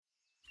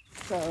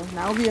So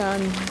now we are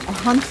on a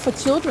hunt for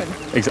children.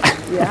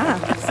 Exactly. Yeah,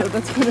 so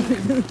that's going to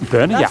be...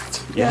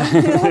 Bernejakt. Yeah,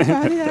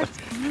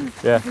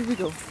 Bernejakt. Yeah. Here we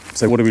go.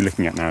 So what are we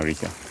looking at now,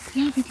 Rika?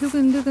 Yeah, we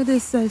look at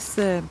this as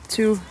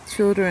two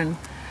children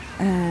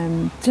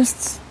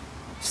just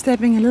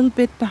stepping a little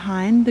bit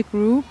behind the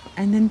group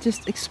and then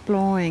just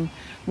exploring,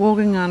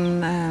 walking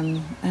on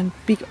a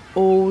big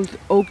old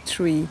oak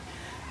tree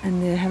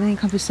and having a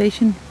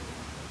conversation.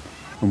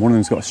 And one of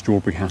them's got a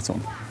strawberry hat on.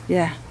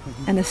 Yeah,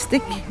 and a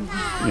stick.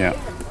 Yeah.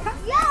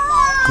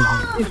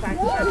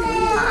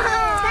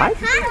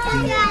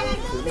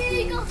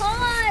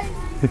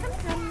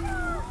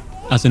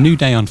 As a new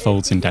day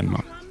unfolds in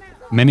Denmark,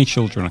 many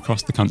children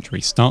across the country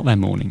start their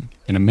morning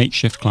in a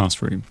makeshift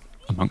classroom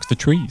amongst the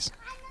trees.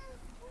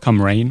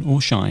 Come rain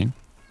or shine,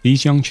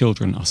 these young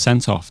children are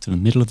sent off to the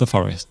middle of the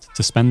forest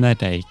to spend their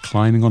day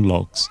climbing on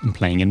logs and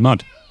playing in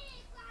mud.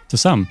 To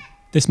some,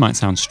 this might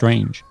sound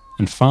strange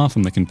and far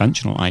from the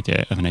conventional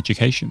idea of an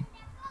education,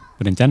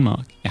 but in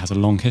Denmark it has a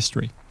long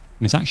history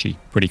and is actually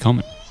pretty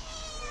common.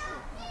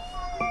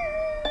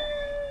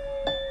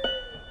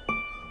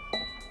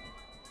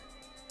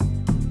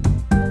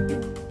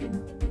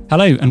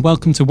 Hello and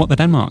welcome to What the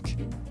Denmark.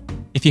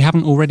 If you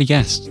haven't already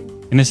guessed,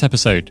 in this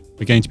episode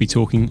we're going to be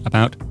talking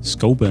about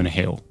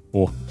skolebørnehave,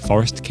 or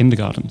forest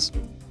kindergartens.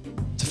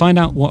 To find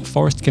out what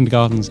forest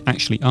kindergartens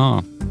actually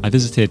are, I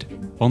visited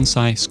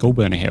Bonsai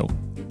Skolebørnehave,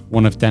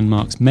 one of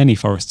Denmark's many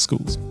forest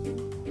schools.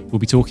 We'll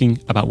be talking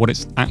about what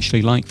it's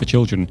actually like for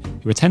children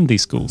who attend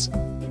these schools,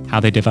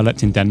 how they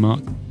developed in Denmark,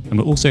 and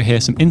we'll also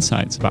hear some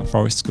insights about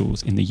forest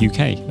schools in the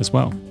UK as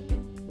well.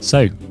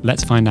 So,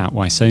 let's find out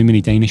why so many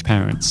Danish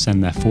parents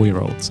send their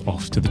 4-year-olds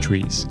off to the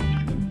trees.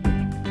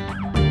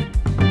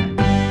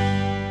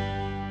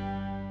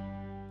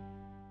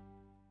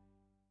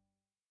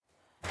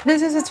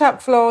 This is the top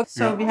floor,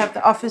 so we have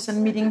the office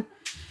and meeting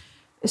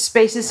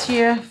spaces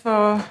here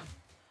for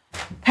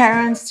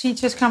parents,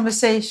 teachers,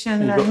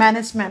 conversation, and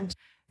management.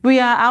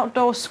 We are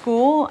outdoor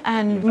school,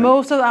 and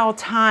most of our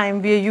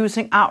time we are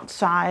using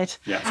outside.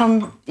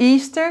 From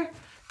Easter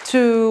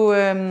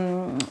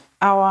to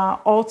our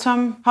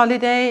autumn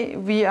holiday,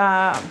 we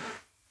are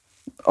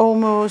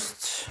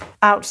almost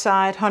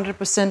outside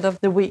 100% of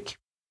the week.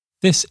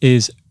 This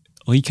is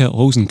Rika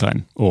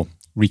Rosengren, or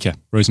Rika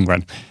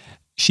Rosengren.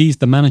 She's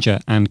the manager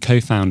and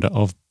co-founder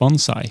of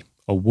Bonsai,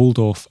 a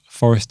Waldorf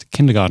forest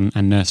kindergarten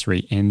and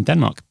nursery in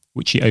Denmark,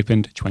 which she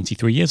opened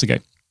 23 years ago.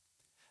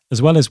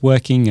 As well as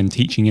working and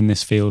teaching in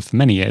this field for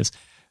many years,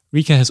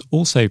 Rika has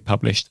also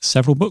published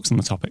several books on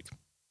the topic.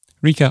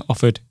 Rika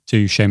offered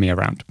to show me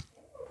around.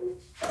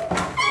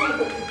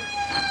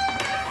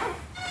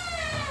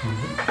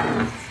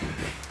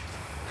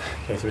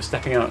 Okay, so we're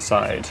stepping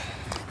outside.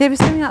 Yeah, we're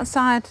stepping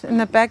outside in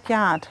the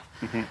backyard,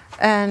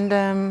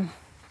 and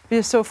we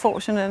are so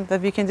fortunate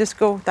that we can just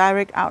go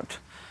direct out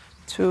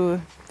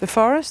to the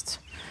forest.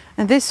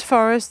 And this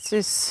forest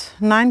is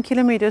 9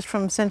 kilometers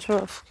from central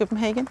of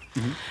Copenhagen,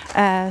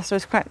 so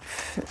it's quite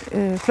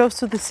close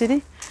to the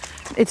city.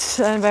 It's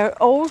a very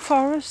old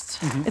forest.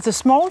 It's a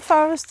small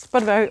forest,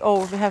 but very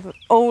old. We have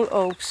old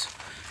oaks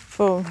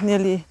for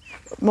nearly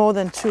more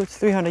than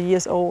 200-300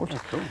 years old.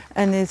 Oh, cool.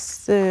 And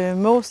it's the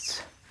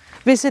most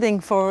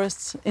visiting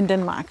forest in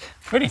Denmark.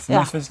 Really? The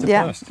most visited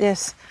forest?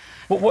 Yes.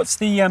 What's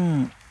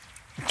the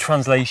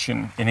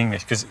translation in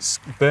English? Because it's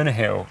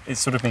Børnehave, it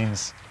sort of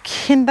means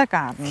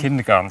Kindergarten.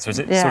 Kindergarten. So is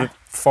it sort of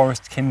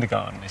forest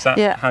kindergarten? Is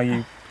that how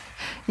you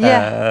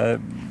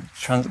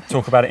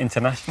talk about it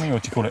internationally, or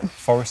do you call it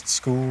forest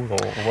school, or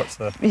what's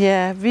the?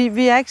 Yeah,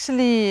 we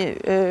actually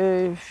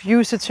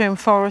use the term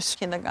forest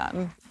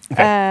kindergarten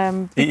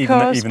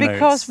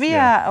because we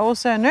are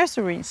also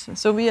nurseries.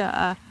 So we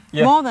are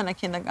more than a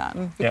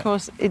kindergarten,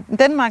 because in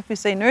Denmark we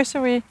say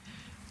nursery,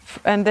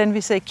 and then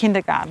we say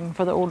kindergarten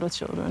for the older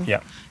children.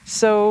 Yeah.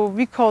 So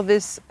we call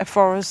this a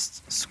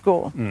forest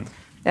school.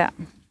 Yeah.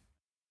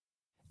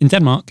 In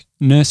Denmark,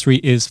 nursery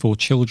is for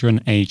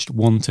children aged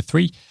 1 to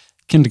 3,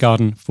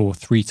 kindergarten for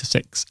 3 to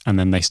 6, and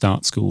then they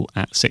start school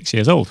at 6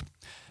 years old.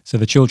 So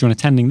the children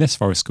attending this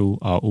forest school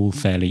are all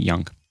fairly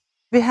young.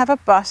 We have a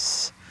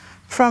bus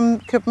from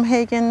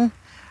Copenhagen,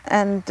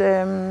 and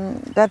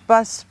that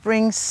bus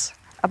brings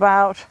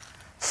about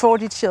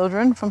 40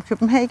 children from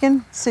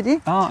Copenhagen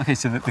city. Oh, okay,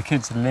 so the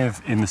kids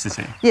live in the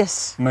city?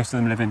 Yes. Most of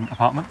them live in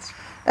apartments?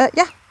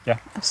 Yeah.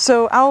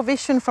 So our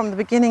vision from the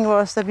beginning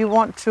was that we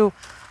want to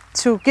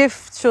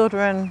give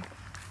children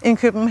in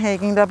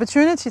Copenhagen the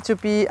opportunity to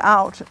be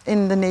out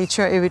in the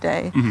nature every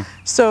day.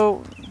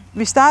 So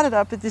we started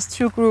up with this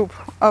 2 group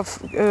of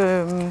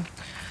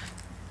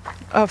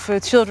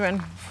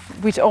children,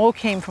 which all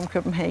came from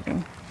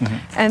Copenhagen.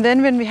 And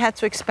then when we had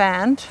to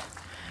expand,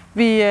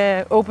 we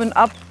opened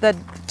up that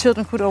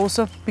children could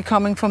also be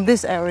coming from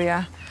this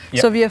area.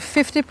 So we are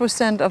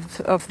 50%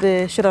 of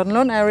the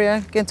Charlottenlund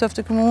area,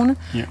 Gentofte Kommune,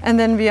 and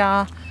then we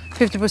are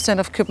 50%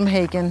 of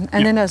Copenhagen.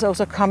 And then there's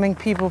also coming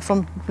people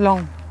from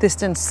long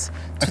distance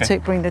to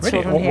bring the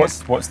children here.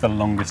 What's the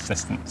longest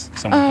distance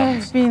someone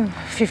comes? It's been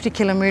 50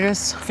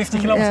 kilometers. 50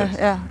 kilometers?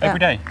 Every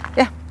day?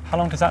 Yeah. How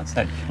long does that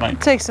take?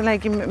 It takes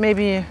like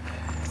maybe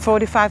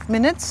 45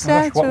 minutes.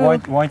 Oh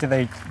gosh, why do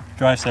they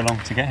drive so long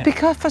to get here?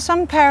 Because for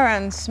some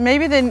parents,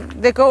 maybe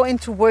they go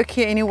into work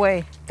here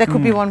anyway. That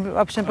could be one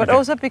option, but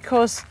also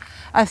because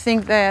I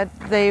think that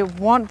they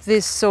want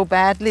this so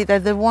badly,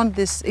 that they want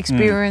this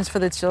experience for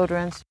the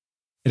children.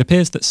 It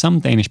appears that some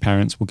Danish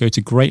parents will go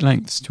to great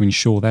lengths to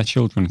ensure their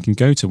children can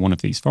go to one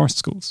of these forest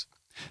schools.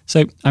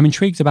 So I'm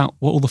intrigued about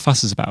what all the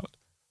fuss is about.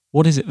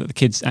 What is it that the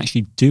kids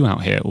actually do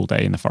out here all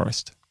day in the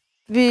forest?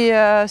 We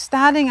are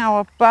starting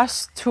our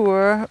bus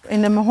tour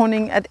in the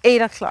morning at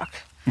 8 o'clock.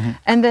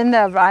 And then they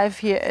arrive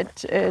here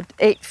at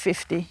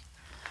 8:50.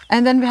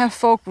 And then we have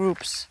 4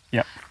 groups.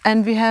 Yeah.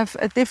 And we have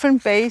a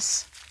different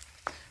base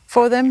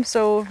for them.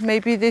 So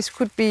maybe this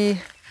could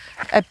be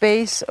a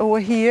base over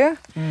here.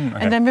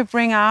 Okay. And then we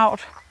bring out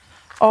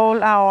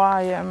all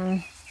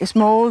our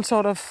small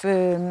sort of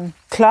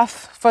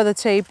cloth for the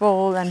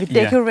table, and we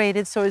decorate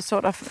it so it's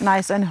sort of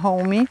nice and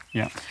homey.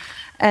 Yeah.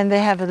 And they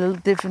have a little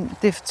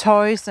different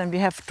toys, and we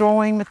have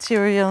drawing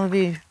material.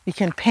 We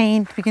can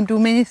paint. We can do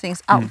many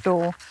things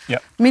outdoor. Yeah.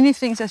 Many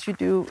things as you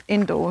do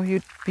indoor,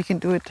 we can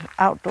do it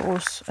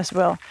outdoors as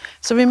well.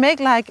 So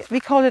we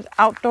call it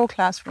outdoor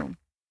classroom.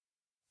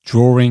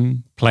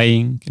 Drawing,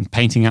 playing, and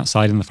painting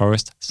outside in the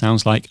forest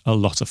sounds like a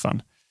lot of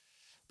fun.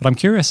 But I'm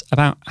curious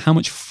about how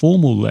much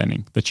formal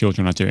learning the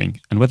children are doing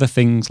and whether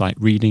things like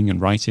reading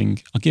and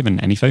writing are given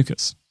any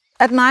focus.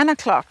 At 9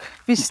 o'clock,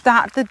 we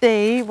start the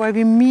day where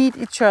we meet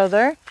each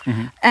other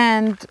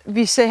and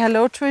we say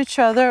hello to each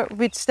other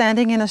with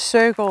standing in a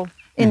circle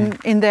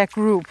in their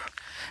group.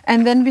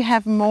 And then we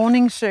have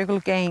morning circle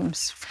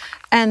games.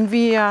 And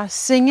we are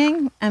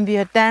singing and we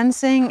are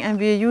dancing and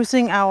we are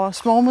using our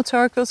small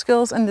motorical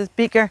skills and the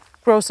bigger,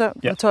 grosser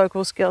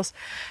motorical skills.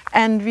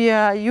 And we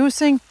are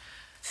using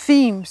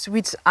themes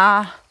which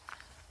are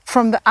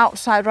from the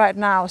outside right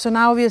now. So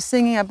now we are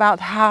singing about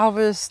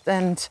harvest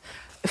and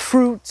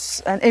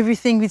fruits and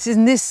everything which is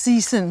in this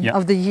season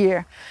of the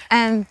year.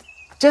 And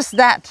just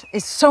that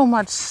is so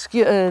much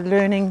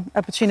learning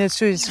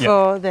opportunities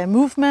for their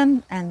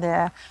movement and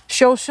their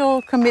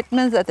social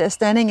commitment, that they're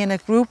standing in a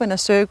group in a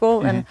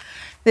circle and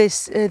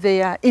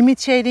they are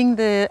imitating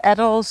the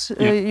adults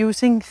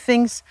using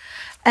things,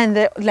 and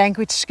their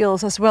language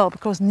skills as well,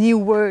 because new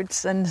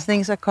words and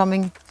things are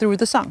coming through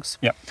the songs.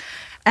 Yeah.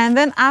 And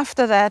then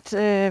after that,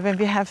 when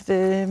we have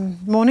the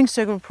morning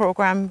circle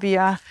program, we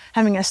are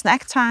having a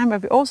snack time where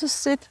we also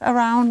sit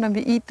around and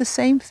we eat the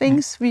same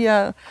things. We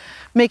are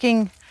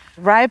making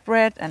rye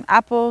bread and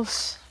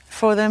apples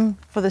for them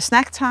for the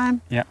snack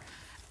time. Yeah.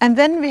 And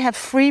then we have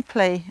free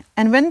play.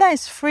 And when there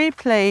is free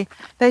play,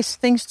 there's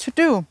things to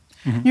do.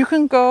 You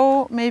can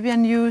go maybe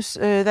and use,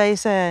 there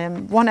is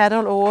one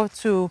adult over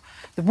to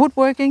the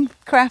woodworking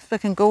craft. They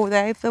can go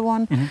there if they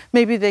want.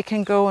 Maybe they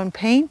can go and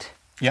paint.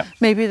 Yeah.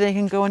 Maybe they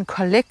can go and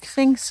collect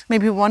things.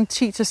 Maybe one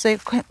teacher say,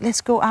 okay,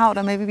 let's go out,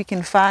 and maybe we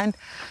can find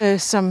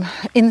some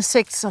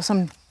insects or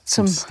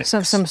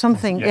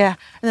something. Yeah.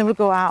 And then we'll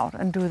go out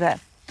and do that.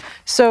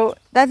 So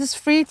that is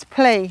free to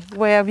play,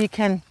 where we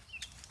can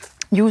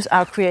use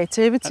our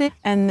creativity,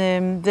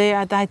 and they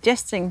are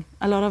digesting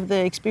a lot of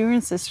their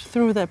experiences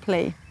through their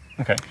play.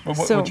 Okay. Well,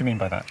 what do you mean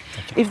by that?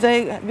 If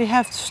we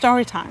have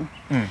story time,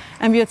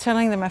 and we are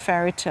telling them a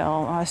fairy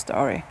tale or a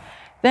story,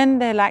 then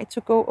they like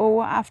to go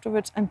over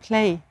afterwards and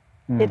play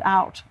it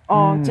out,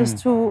 or just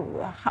to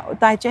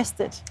digest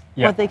it,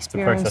 what they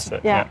experience. To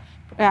process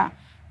it.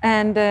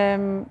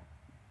 And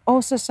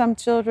also some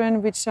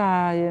children which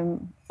are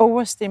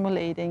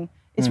overstimulating,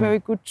 it's very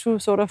good to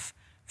sort of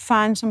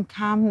find some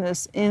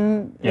calmness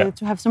in,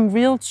 to have some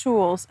real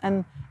tools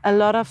and a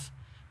lot of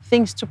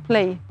things to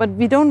play. But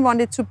we don't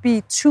want it to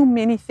be too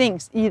many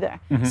things either.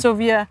 So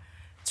we are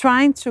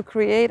trying to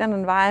create an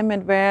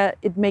environment where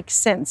it makes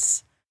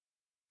sense.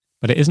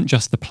 But it isn't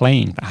just the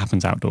playing that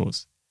happens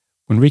outdoors.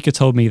 When Rika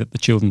told me that the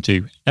children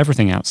do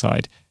everything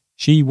outside,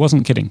 she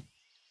wasn't kidding.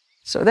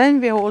 So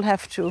then we all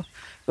have to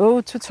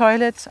go to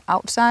toilets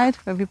outside,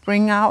 where we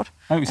bring out.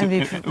 Oh, so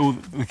all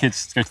the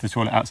kids go to the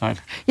toilet outside?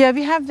 Yeah,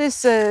 we have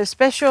this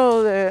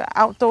special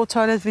outdoor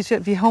toilet which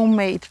we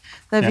homemade.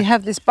 That we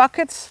have these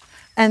buckets,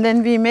 and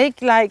then we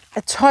make like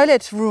a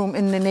toilet room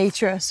in the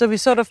nature. So we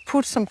sort of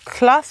put some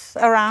cloth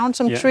around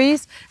some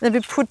trees, and then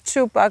we put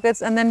 2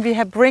 buckets, and then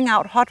we bring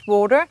out hot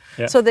water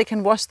so they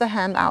can wash their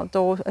hand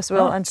outdoors as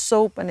well, and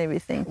soap and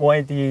everything.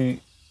 Why do you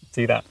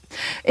do that?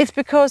 It's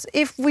because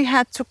if we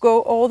had to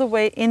go all the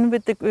way in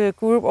with the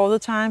group all the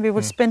time, we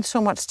would spend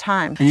so much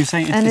time. And you're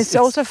saying it's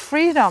also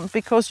freedom,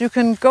 because you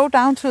can go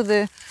down to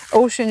the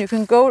ocean, you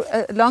can go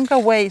a longer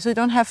way, so you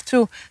don't have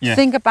to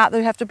think about that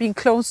you have to be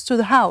close to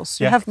the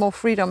house. You have more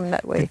freedom in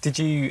that way. Did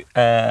you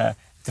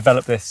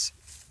develop this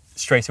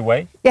straight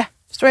away? Yeah,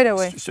 straight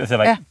away. So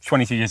like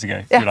 22 years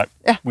ago, you were like,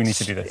 we need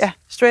to do this. Yeah,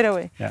 straight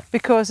away. Yeah.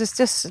 Because it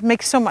just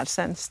makes so much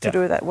sense to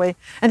do it that way.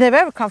 And they're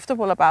very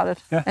comfortable about it.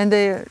 Yeah.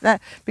 And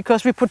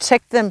because we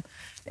protect them,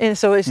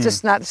 so it's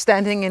just not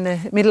standing in the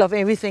middle of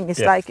everything. It's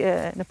like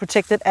in a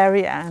protected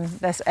area, and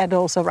there's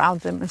adults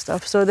around them and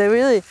stuff. So they're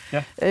really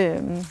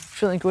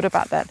feeling good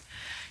about that.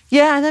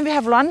 Yeah, and then we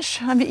have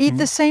lunch, and we eat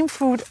the same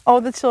food, all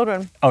the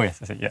children. Oh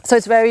yes, I see. Yeah. So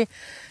it's very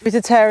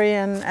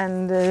vegetarian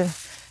and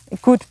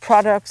good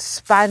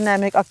products,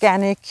 biodynamic,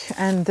 organic,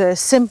 and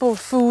simple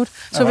food.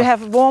 So we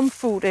have warm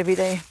food every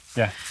day.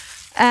 Yeah.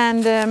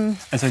 And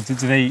so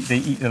do they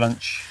eat the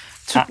lunch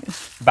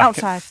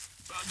outside?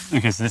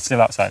 Okay, so they're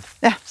still outside.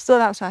 Yeah,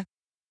 still outside.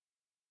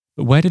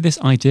 But where did this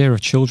idea of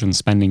children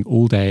spending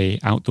all day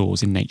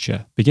outdoors in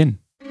nature begin?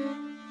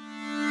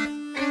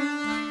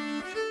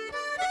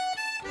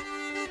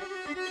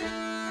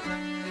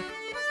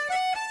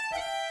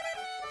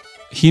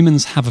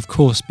 Humans have, of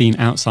course, been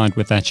outside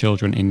with their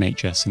children in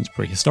nature since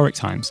prehistoric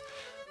times,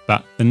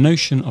 but the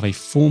notion of a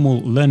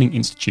formal learning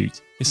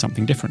institute is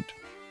something different.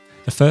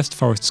 The first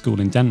forest school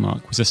in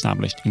Denmark was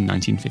established in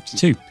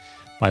 1952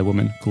 by a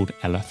woman called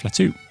Ella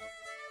Flatu,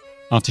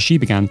 after she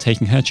began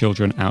taking her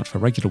children out for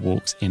regular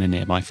walks in a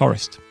nearby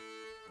forest.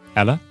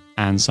 Ella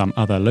and some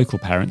other local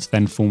parents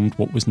then formed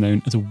what was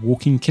known as a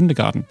walking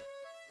kindergarten,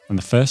 and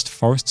the first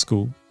forest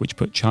school, which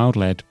put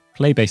child-led,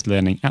 play-based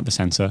learning at the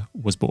centre,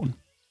 was born.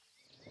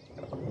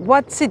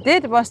 What she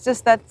did was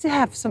just that she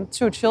have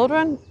two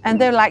children,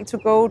 and they like to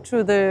go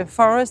to the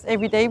forest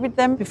every day with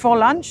them before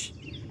lunch.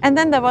 And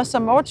then there was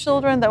some more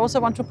children that also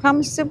want to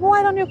come. She said,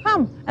 why don't you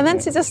come? And then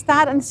she just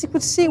started, and she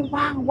could see,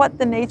 wow, what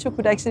the nature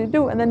could actually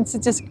do. And then she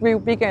just grew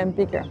bigger and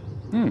bigger.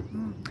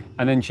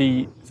 And then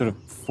she sort of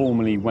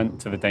formally went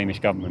to the Danish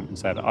government and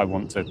said, I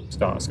want to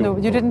start a school.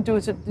 No, you didn't do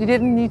it. You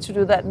didn't need to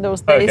do that in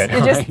those days. Okay,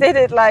 you just did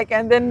it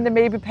and then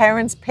maybe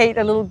parents paid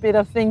a little bit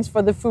of things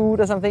for the food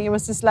or something. It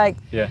was just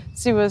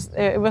she was,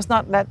 it was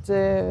not that,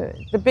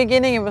 the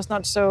beginning it was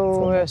not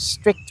so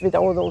strict with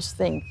all those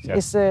things. Yeah.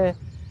 It's,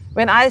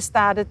 when I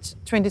started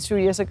 22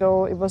 years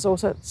ago, it was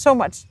also so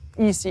much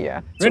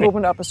easier to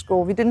open up a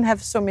school. We didn't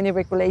have so many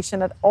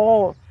regulation at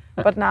all,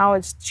 but now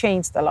it's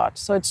changed a lot.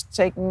 So it's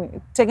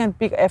taken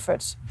big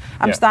efforts.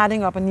 I'm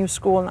starting up a new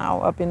school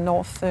now up in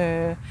North.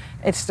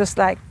 It's just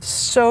like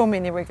so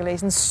many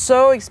regulations,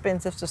 so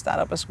expensive to start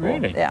up a school.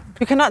 Really? Yeah.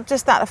 You cannot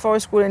just start a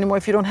forest school anymore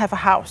if you don't have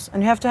a house.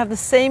 And you have to have the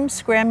same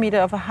square meter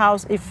of a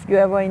house if you're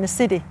ever in a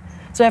city.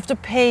 So you have to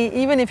pay,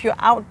 even if you're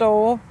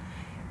outdoor,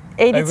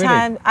 80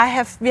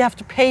 times, we have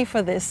to pay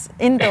for this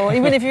indoor.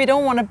 Even if you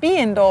don't want to be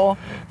indoor,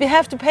 we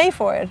have to pay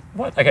for it.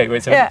 What? Okay,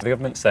 wait, so the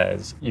government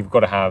says you've got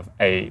to have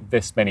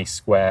this many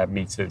square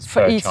meters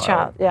for per each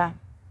child. Yeah.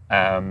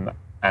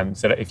 And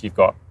so that if you've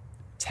got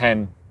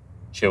 10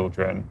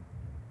 children,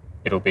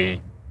 it'll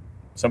be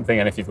something,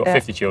 and if you've got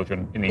 50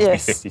 children, it needs to be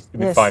 50,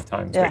 it'll be 5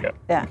 times bigger.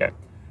 Yeah. Okay.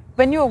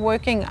 When you're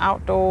working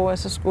outdoor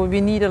as a school, we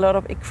need a lot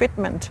of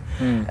equipment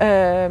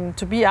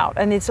to be out,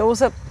 and it's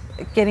also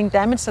getting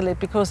damaged a little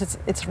because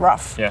it's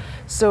rough. Yeah.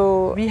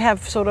 So we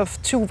have sort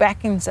of 2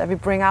 vacuums that we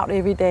bring out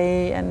every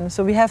day, and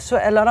so we have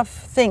a lot of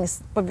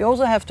things, but we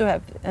also have to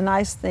have a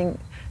nice thing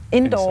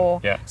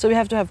indoor. Yeah. So we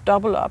have to have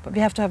double up. We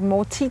have to have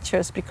more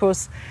teachers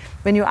because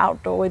when you're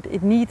outdoor,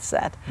 it needs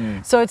that.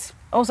 So it's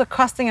also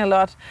costing a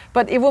lot,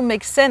 but it will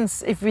make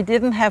sense if we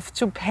didn't have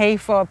to pay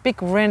for a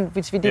big rent,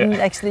 which we didn't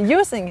actually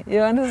using.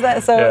 You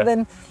understand? So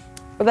then,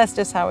 but that's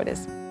just how it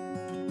is.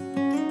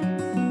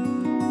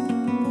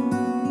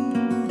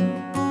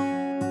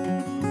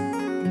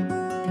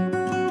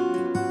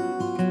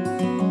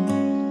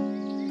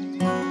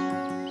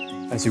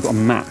 So you've got a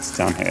mat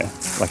down here,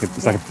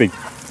 it's like a big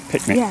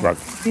picnic rug.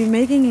 We're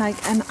making like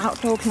an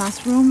outdoor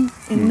classroom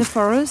in the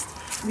forest.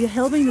 We are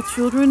helping the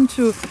children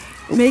to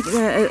make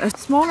a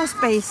smaller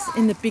space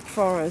in the big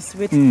forest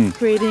with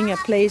creating a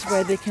place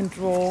where they can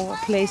draw, a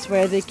place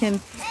where they can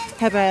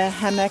have a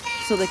hammock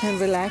so they can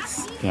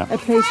relax, a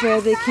place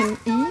where they can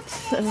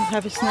eat and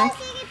have a snack,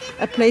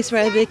 a place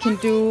where they can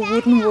do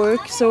wooden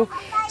work. So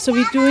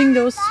we're doing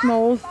those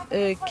small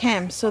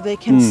camps so they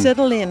can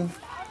settle in.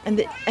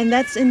 And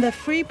that's in the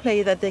free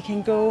play that they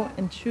can go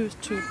and choose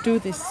to do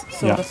this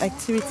sort of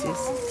activities.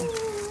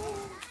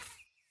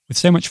 With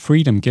so much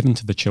freedom given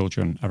to the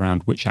children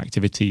around which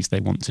activities they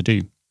want to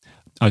do,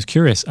 I was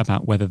curious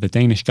about whether the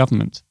Danish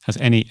government has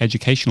any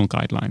educational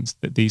guidelines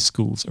that these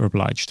schools are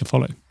obliged to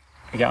follow.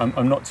 Yeah,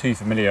 I'm not too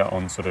familiar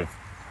on sort of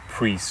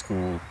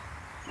preschool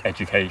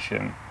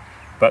education,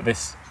 but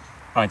this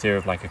idea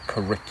of like a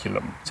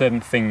curriculum,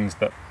 certain things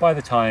that by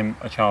the time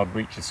a child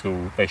reaches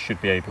school, they should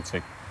be able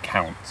to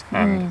count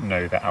and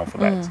know the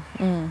alphabet.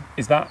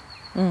 Is that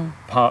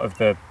part of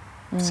the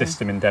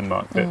system in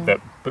Denmark that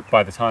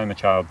by the time a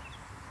child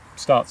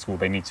starts school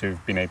they need to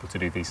have been able to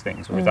do these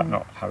things, or is that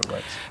not how it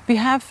works? We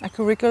have a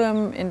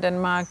curriculum in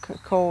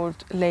Denmark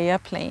called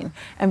Læreplan,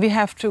 and we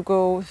have to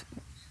go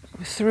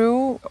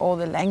through all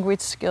the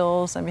language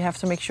skills, and we have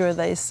to make sure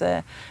there is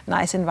a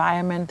nice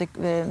environment,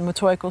 the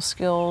motorical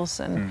skills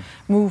and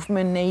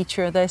movement,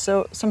 nature. There's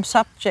some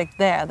subject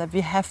there that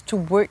we have to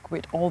work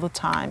with all the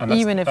time,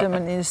 even if they're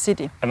in the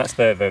city. And that's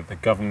the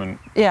government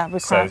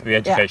says, the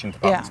education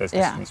department says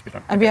this needs to be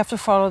done. And we have to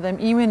follow them,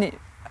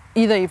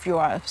 either if you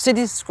are a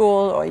city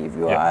school, or if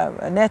you are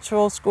a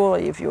natural school, or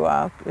if you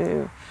are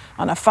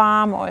on a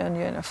farm, or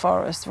you're in a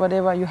forest,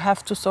 whatever. You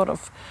have to sort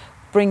of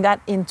bring that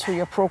into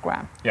your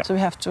program. Yeah. So we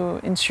have to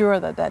ensure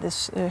that that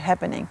is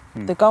happening.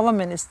 The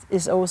government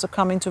is also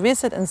coming to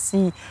visit and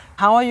see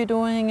how are you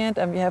doing it,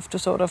 and we have to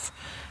sort of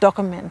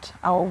document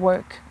our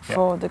work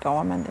for the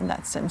government in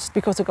that sense,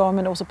 because the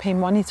government also pay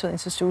money to the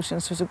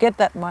institutions. So to get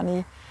that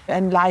money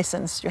and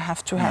license, you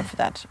have to have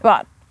that.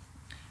 But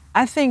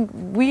I think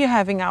we are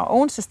having our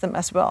own system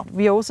as well.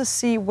 We also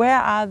see where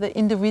are the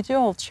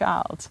individual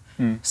child.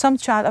 Some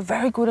child are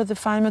very good at the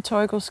fine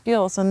motorical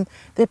skills and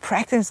they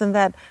practice in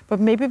that, but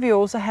maybe we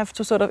also have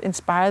to sort of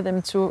inspire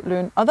them to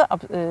learn other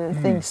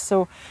things.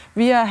 So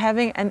we are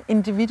having an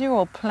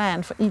individual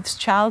plan for each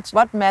child.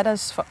 What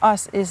matters for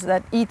us is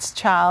that each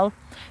child,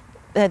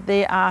 that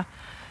they are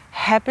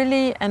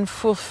happily and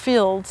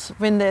fulfilled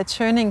when they're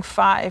turning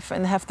 5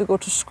 and have to go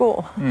to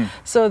school.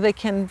 So they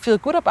can feel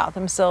good about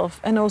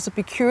themselves and also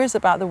be curious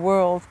about the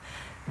world.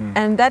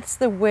 And that's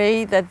the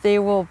way that they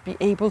will be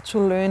able to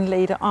learn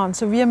later on.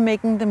 So we are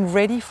making them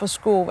ready for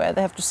school, where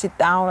they have to sit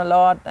down a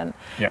lot and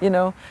you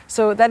know.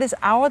 So that is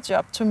our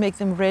job, to make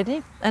them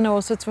ready and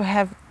also to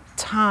have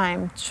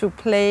time to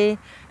play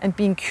and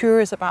being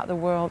curious about the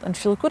world and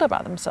feel good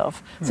about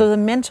themselves. So the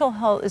mental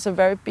health is a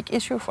very big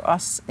issue for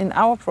us in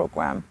our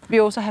program. We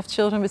also have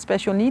children with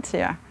special needs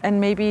here, and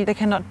maybe they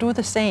cannot do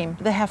the same.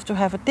 They have to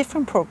have a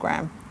different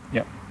program.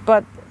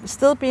 But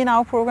still be in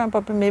our program,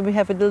 but maybe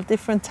have a little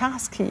different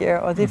task here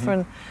or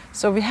different.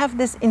 So we have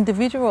this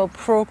individual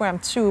program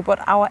too, but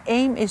our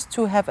aim is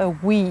to have a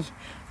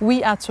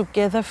we are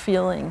together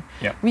feeling.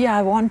 We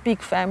are one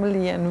big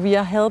family and we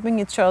are helping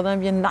each other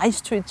and we are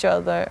nice to each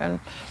other, and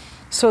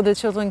so the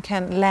children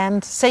can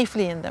land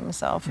safely in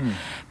themselves.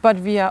 But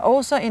we are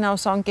also in our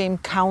song game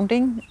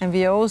counting, and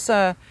we are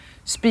also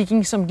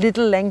speaking some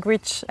little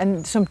language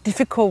and some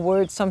difficult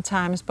words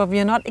sometimes, but we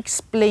are not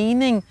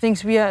explaining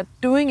things, we are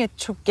doing it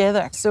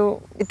together.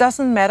 So it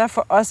doesn't matter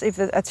for us if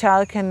a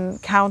child can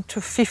count to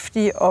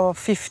 50 or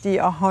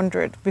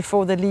 100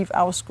 before they leave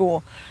our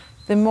school.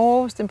 The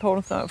most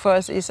important thing for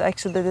us is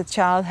actually that the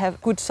child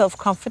have good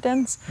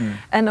self-confidence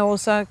and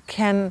also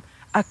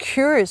are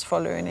curious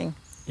for learning.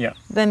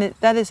 Then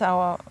that is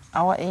our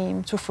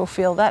aim, to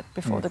fulfill that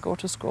before they go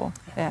to school.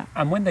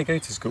 And when they go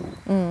to school,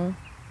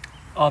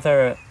 are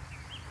there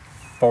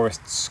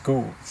forest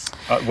schools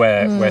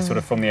where sort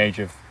of from the age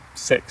of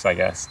 6, I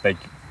guess,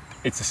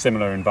 it's a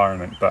similar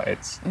environment, but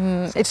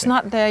it's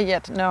not there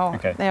yet. No.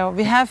 Okay. No,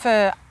 we have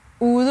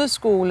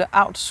udeskole,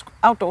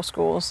 outdoor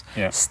schools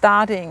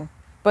starting,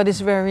 but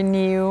it's very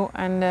new,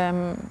 and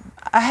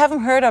I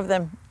haven't heard of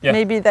them.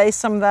 Maybe there is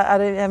some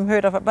that I haven't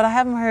heard of, but I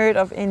haven't heard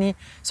of any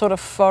sort of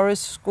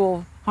forest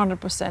school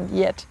 100%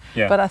 yet.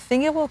 But I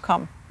think it will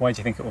come. Why do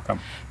you think it will come?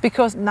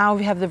 Because now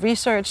we have the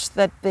research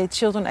that the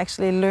children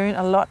actually learn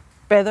a lot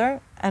better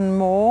and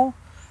more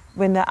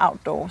when they're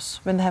outdoors,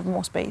 when they have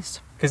more space.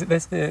 Because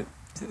there's the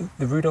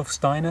Rudolf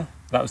Steiner,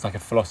 that was like a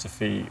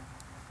philosophy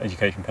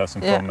education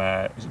person from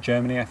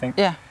Germany, I think.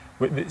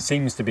 It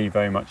seems to be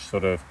very much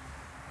sort of,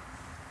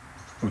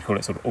 we call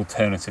it sort of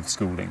alternative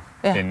schooling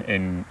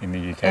in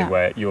the UK,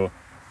 where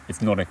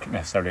it's not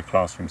necessarily a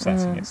classroom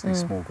setting, it's these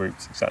small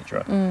groups,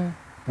 etc.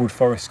 Would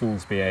forest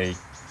schools be a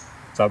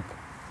sub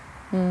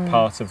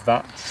part of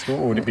that school,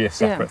 or would it be a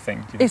separate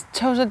thing? It's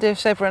totally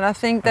separate. I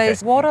think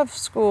there's Waldorf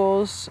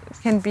schools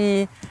can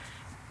be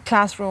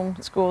classroom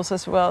schools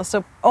as well.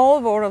 So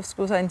all Waldorf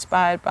schools are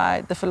inspired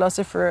by the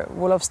philosopher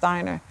Rudolf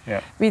Steiner,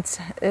 which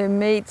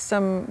made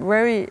some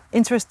very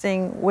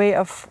interesting way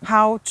of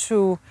how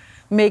to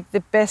make the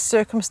best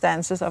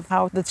circumstances of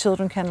how the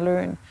children can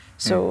learn.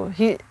 So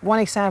one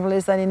example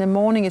is that in the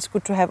morning it's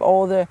good to have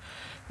all the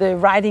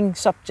writing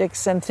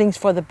subjects and things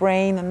for the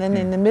brain, and then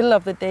in the middle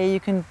of the day you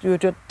can do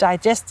your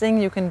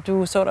digesting, you can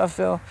do sort of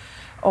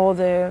all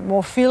the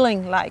more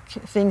feeling like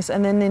things,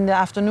 and then in the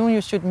afternoon you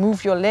should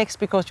move your legs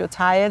because you're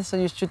tired, so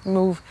you should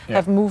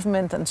have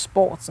movement and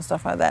sports and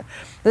stuff like that.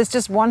 There's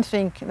just one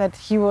thing that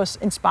he was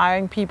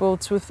inspiring people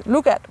to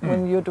look at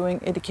when you're doing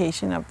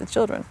education of the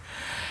children.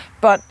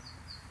 But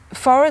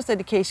forest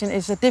education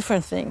is a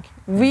different thing.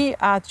 We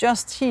are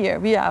just here,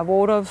 we are a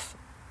Waldorf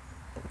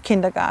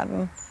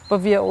kindergarten,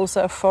 but we are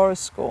also a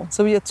forest school.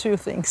 So we are two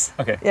things.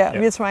 We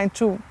are trying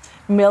to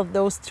meld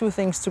those two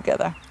things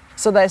together.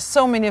 So there's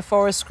so many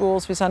forest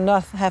schools which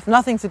have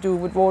nothing to do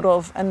with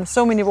Waldorf, and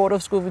so many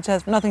Waldorf schools which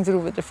have nothing to do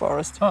with the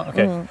forest.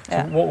 So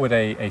what would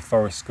a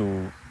forest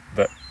school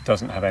that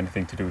doesn't have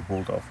anything to do with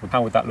Waldorf,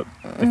 how would that look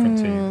different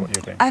to what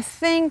you're doing? I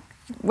think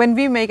when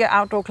we make an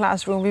outdoor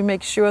classroom, we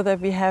make sure that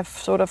we have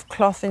sort of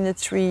cloth in the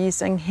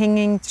trees and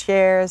hanging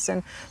chairs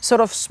and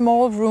sort of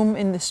small room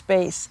in the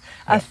space.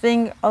 I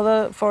think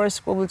other forest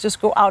schools will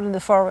just go out in the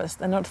forest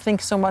and not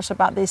think so much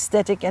about the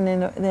aesthetic and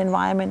the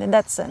environment in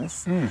that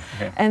sense.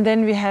 And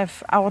then we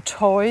have our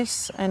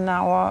toys, and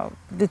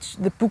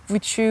the book we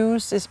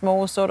choose is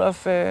more sort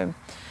of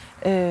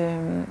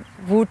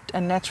wood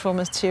and natural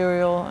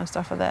material and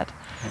stuff like that.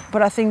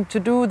 But I think to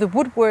do the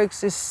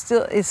woodworks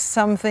is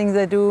something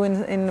they do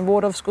in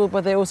Waldorf school,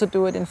 but they also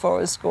do it in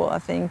forest school, I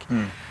think.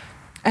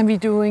 And we're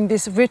doing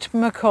this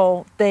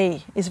rhythmical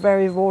day is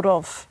very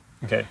Waldorf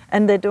Okay.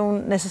 And they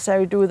don't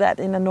necessarily do that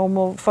in a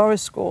normal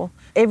forest school.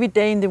 Every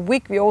day in the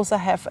week we also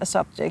have a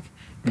subject,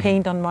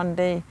 paint on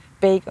Monday,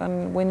 bake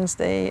on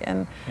Wednesday,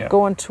 and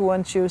go on tour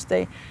on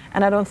Tuesday.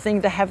 And I don't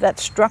think they have that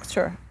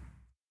structure.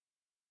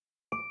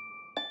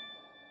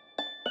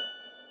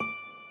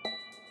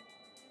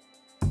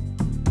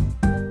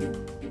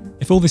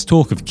 If all this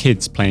talk of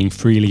kids playing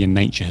freely in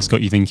nature has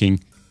got you thinking,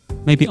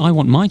 maybe I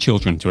want my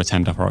children to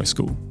attend a forest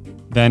school,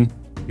 then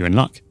you're in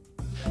luck.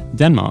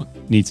 Denmark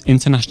needs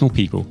international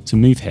people to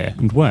move here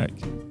and work.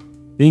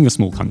 Being a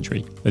small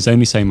country, there's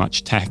only so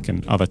much tech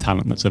and other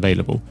talent that's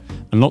available,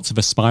 and lots of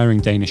aspiring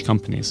Danish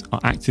companies are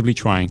actively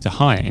trying to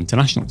hire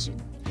internationals.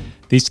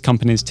 These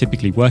companies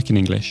typically work in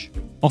English,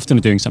 often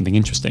are doing something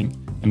interesting,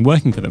 and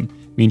working for them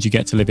means you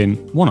get to live in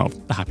one of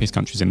the happiest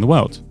countries in the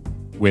world,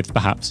 with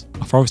perhaps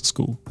a forest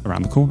school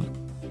around the corner.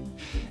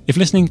 If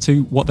listening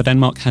to What the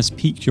Denmark has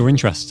piqued your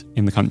interest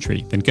in the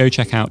country, then go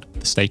check out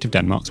the State of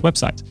Denmark's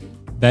website.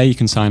 There you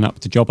can sign up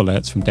to job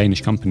alerts from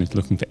Danish companies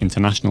looking for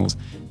internationals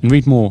and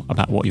read more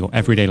about what your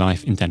everyday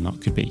life in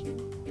Denmark could be.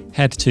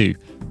 Head to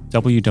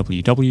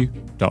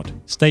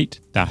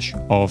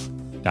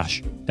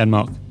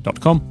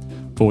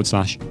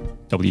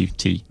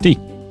www.state-of-denmark.com/WTD.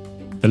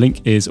 The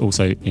link is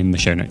also in the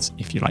show notes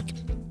if you like.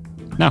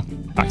 Now,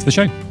 back to the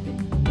show.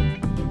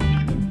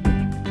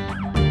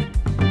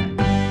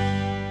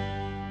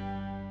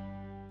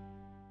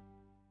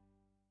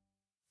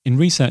 In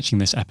researching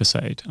this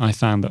episode, I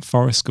found that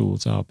forest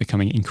schools are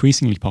becoming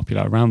increasingly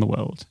popular around the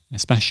world,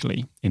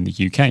 especially in the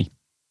UK.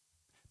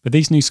 But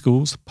these new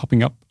schools,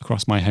 popping up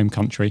across my home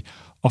country,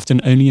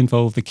 often only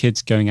involve the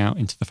kids going out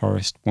into the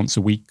forest once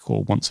a week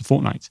or once a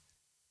fortnight.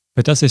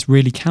 But does this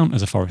really count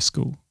as a forest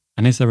school?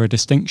 And is there a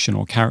distinction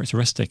or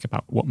characteristic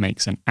about what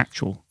makes an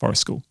actual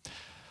forest school?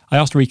 I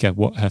asked Rika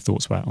what her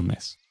thoughts were on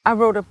this. I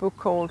wrote a book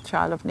called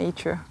Child of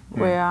Nature,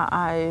 where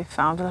I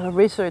found a lot of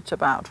research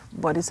about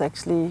what is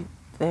actually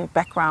the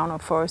background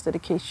of forest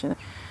education.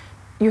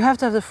 You have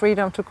to have the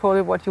freedom to call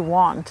it what you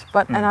want,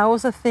 and I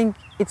also think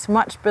it's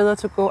much better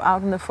to go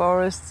out in the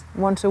forest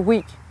once a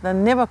week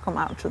than never come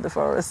out to the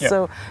forest. Yep.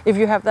 So if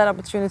you have that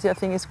opportunity, I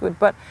think it's good.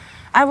 But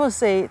I will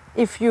say,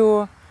 if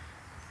you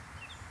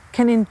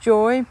can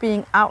enjoy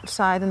being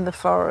outside in the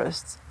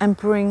forest and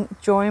bring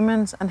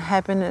enjoyment and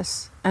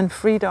happiness and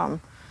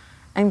freedom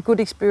and good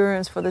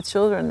experience for the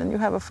children, then you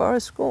have a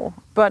forest school.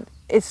 But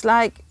it's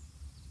like,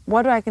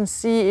 what I can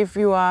see, if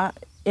you are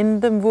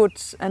in the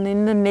woods and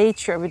in the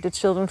nature with the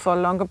children for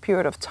a longer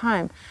period of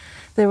time,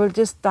 they will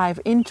just dive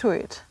into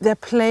it. Their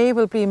play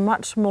will be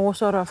much more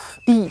sort of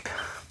deep.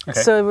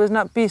 Okay. So it will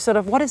not be sort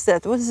of, what is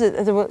that? What is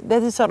it?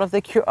 That is sort of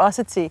the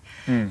curiosity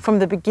from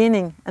the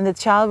beginning. And the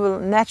child will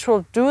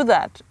naturally do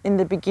that in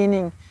the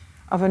beginning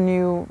of a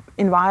new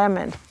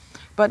environment.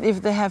 But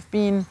if they have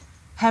been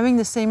having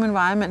the same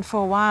environment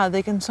for a while,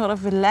 they can sort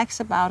of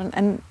relax about it,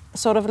 and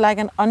sort of like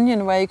an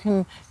onion where you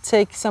can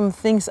take some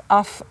things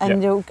off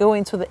and you go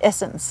into the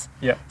essence.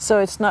 Yeah. So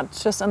it's not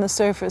just on the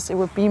surface, it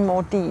would be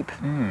more deep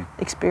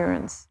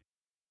experience.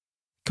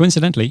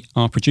 Coincidentally,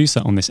 our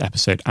producer on this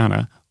episode,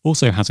 Anna,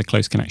 also has a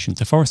close connection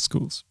to forest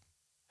schools.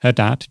 Her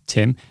dad,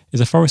 Tim,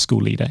 is a forest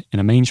school leader in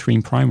a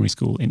mainstream primary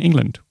school in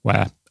England,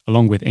 where,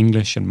 along with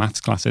English and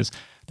maths classes,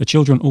 the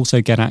children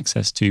also get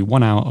access to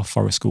 1 hour of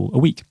forest school a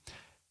week.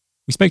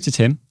 We spoke to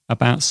Tim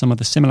about some of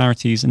the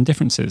similarities and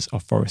differences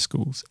of forest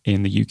schools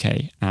in the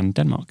UK and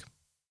Denmark.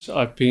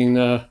 I've been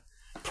a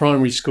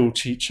primary school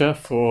teacher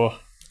for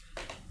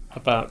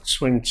about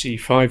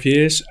 25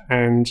 years,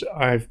 and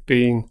I've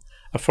been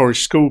a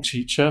forest school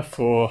teacher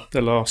for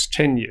the last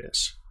 10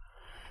 years,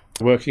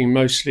 working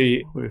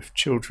mostly with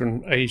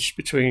children aged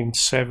between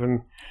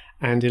 7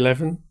 and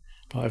 11.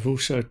 But I've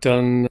also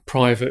done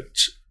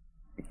private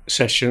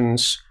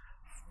sessions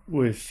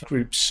with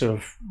groups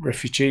of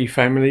refugee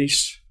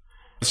families.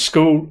 The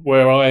school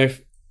where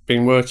I've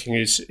been working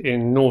is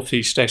in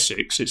northeast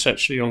Essex. It's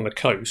actually on the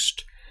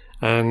coast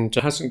and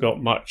hasn't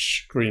got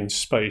much green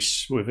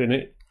space within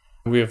it.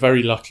 We are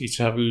very lucky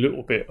to have a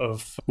little bit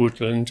of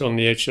woodland on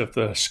the edge of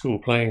the school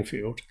playing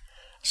field.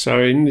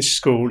 So in this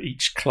school,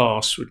 each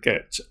class would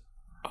get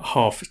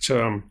half a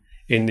term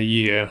in the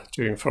year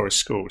doing forest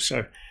school.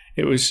 So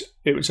it was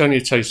only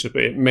a taster,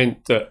 but it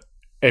meant that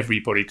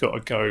everybody got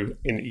a go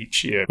in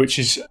each year, which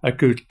is a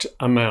good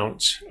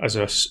amount as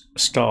a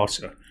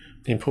starter.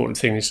 The important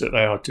thing is that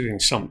they are doing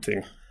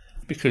something,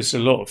 because a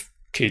lot of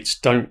kids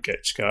don't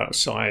get to go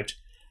outside.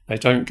 They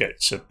don't get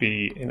to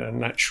be in a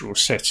natural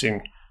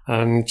setting.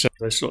 And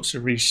there's lots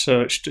of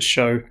research to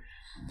show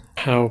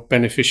how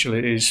beneficial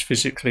it is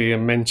physically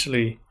and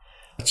mentally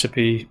to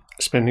be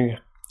spending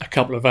a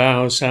couple of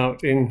hours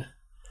out in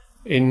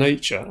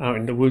nature, out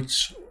in the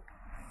woods.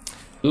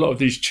 A lot of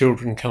these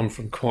children come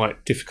from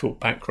quite difficult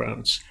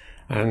backgrounds,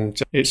 and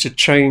it's a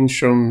change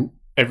from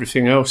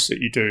everything else that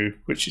you do,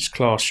 which is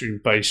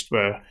classroom-based,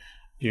 where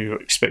you're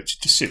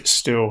expected to sit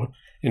still.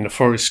 In the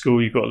forest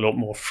school, you've got a lot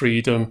more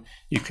freedom.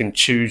 You can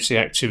choose the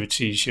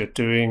activities you're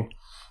doing.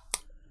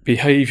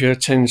 Behaviour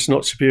tends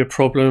not to be a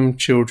problem.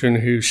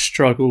 Children who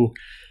struggle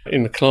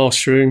in the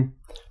classroom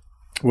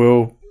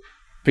will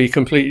be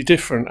completely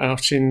different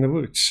out in the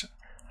woods.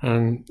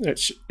 And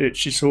it's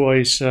just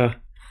always a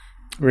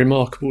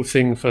remarkable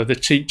thing for the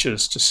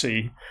teachers to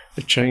see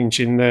the change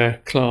in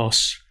their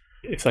class.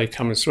 If they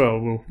come as well,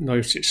 we'll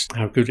notice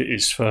how good it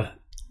is for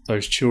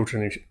those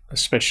children who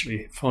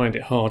especially find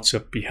it hard to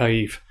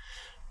behave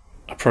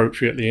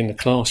appropriately in the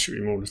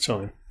classroom all the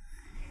time.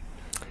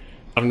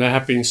 And there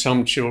have been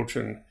some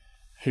children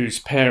whose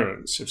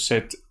parents have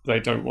said they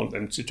don't want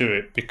them to do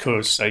it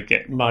because they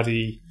get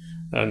muddy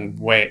and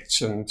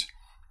wet, and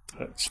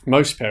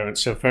most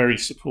parents are very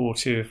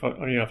supportive.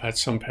 I've had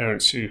some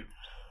parents who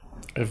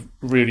have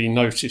really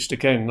noticed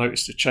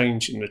a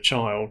change in the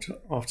child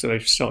after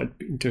they've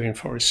started doing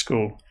forest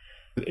school.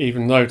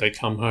 Even though they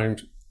come home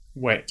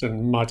wet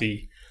and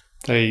muddy,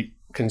 they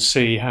can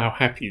see how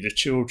happy the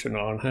children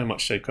are and how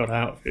much they got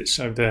out of it,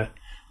 so they're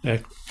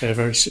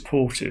very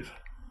supportive.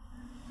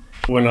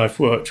 When I've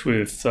worked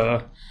with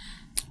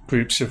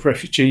groups of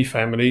refugee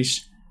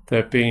families,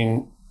 there have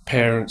been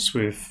parents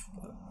with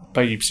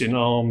babes in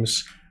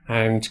arms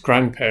and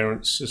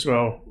grandparents as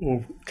well,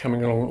 all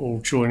coming along,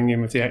 all joining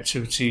in with the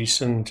activities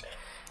and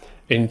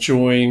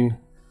enjoying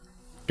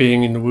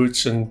being in the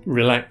woods and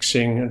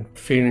relaxing and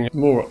feeling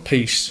more at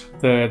peace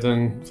there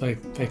than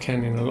they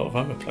can in a lot of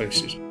other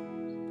places.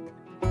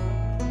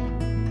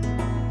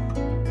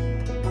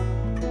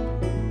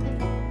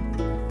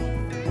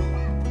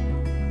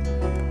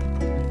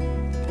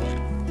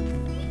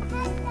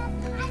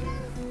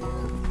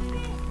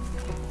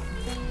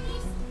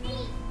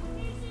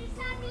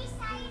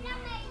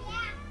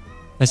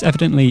 There's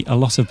evidently a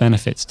lot of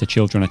benefits to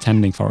children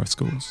attending forest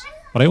schools,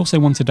 but I also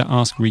wanted to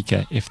ask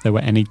Rika if there were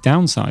any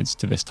downsides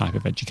to this type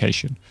of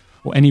education,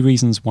 or any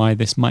reasons why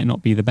this might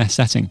not be the best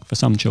setting for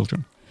some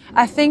children.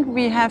 I think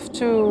we have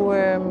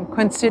to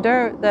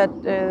consider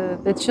that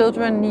the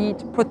children need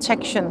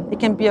protection. It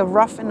can be a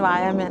rough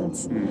environment,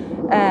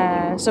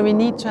 so we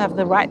need to have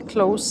the right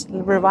clothes,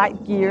 the right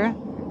gear,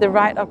 the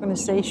right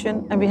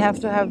organization, and we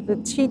have to have the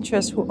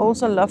teachers who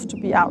also love to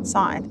be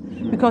outside.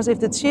 Because if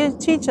the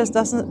teachers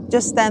doesn't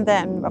just stand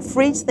there and are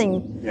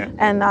freezing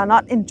and are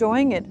not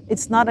enjoying it,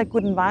 it's not a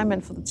good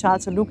environment for the child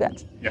to look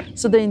at. Yeah.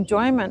 So the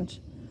enjoyment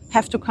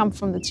have to come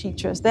from the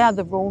teachers. They are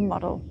the role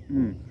model,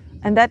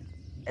 and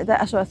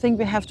so I think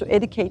we have to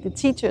educate the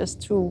teachers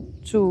to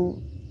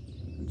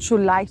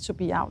like to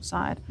be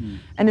outside.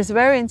 And it's a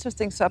very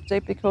interesting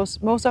subject because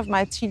most of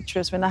my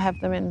teachers, when I have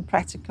them in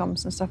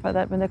practicums and stuff like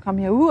that, when they come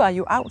here, are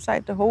you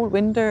outside the whole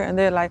winter? And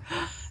they're like,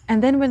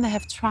 and then when they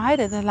have tried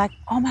it, they're like,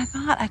 oh my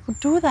God, I could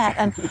do that.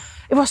 And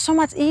it was so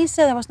much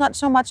easier, there was not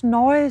so much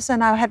noise,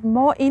 and I had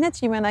more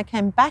energy when I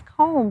came back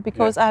home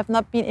because I have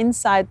not been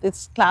inside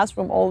this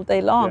classroom all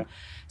day long. Yeah.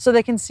 So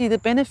they can see the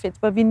benefits,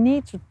 but we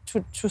need to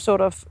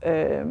sort of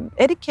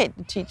educate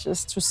the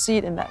teachers to see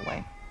it in that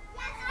way.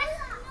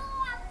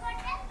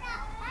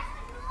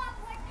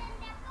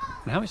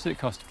 And how much does it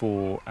cost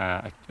for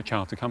a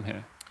child to come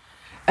here?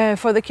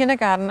 For the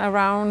kindergarten,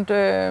 around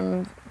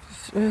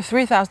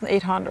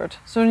 3,800,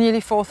 so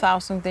nearly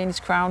 4,000 Danish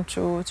crown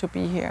to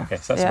be here. Okay,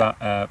 so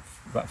that's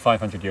about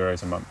 500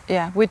 euros a month.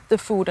 Yeah, with the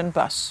food and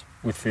bus.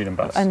 With food and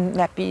bus. And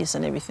nappies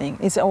and everything.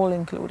 It's all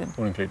included.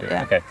 All included,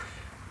 yeah. Okay.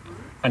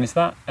 And is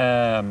that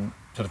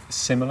sort of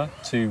similar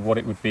to what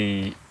it would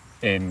be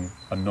in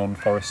a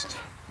non-forest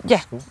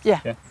school?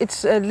 Yeah.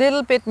 It's a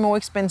little bit more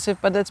expensive,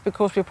 but that's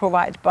because we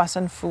provide bus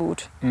and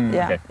food.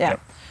 Okay.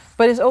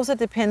 But it also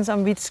depends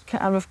on which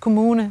kind of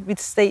commune, which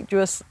state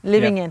you're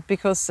living in,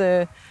 because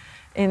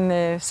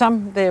in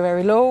some they're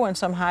very low and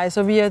some high.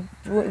 So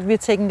we're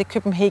taking the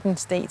Copenhagen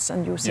states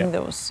and using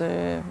those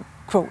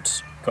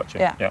quotes.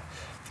 Gotcha. Yeah.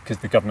 Because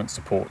the government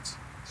supports,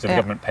 so the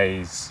government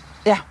pays.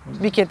 Yeah,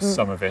 we get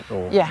some of it,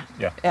 or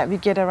we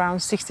get around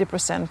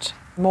 60%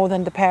 more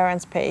than the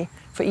parents pay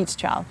for each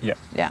child.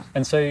 Yeah.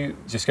 And so,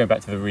 just going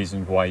back to the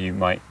reason why you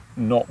might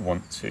not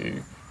want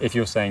to, if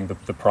you're saying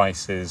the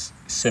price is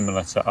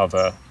similar to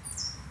other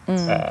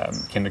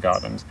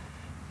kindergartens,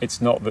 it's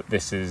not that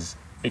this is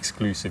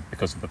exclusive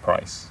because of the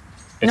price.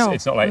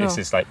 It's not like this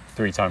is like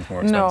 3 times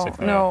more expensive.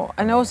 No.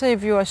 And also,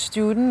 if you're a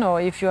student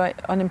or if you're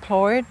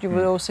unemployed, you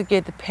will also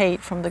get paid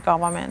from the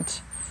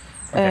government.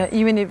 Okay.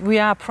 Even if we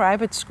are a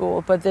private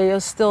school, but they are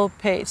still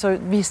paid. So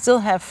we still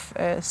have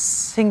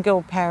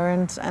single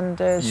parents and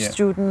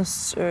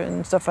students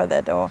and stuff like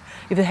that. Or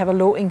if they have a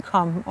low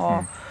income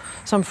or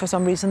for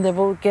some reason, they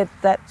will get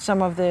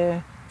some of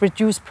the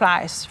reduced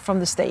price from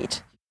the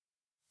state.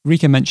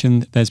 Rika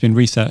mentioned there's been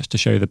research to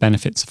show the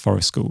benefits of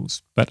forest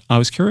schools, but I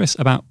was curious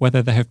about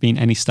whether there have been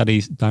any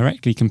studies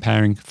directly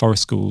comparing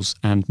forest schools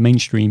and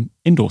mainstream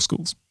indoor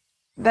schools.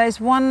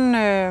 There's one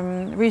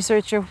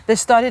researcher, they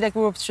studied a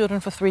group of children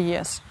for 3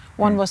 years.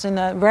 One was in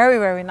a very,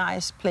 very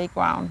nice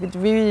playground with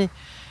really,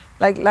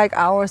 like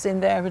ours in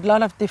there, with a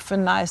lot of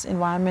different nice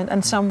environment,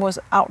 and some was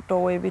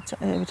outdoor every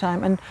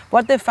time. And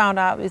what they found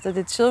out is that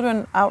the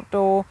children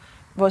outdoor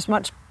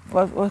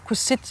could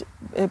sit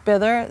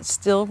better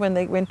still when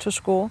they went to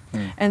school,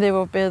 and they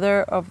were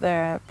better of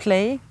their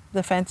play,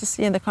 the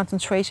fantasy, and the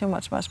concentration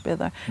much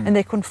better. And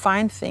they couldn't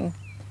find things.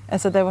 And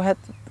so they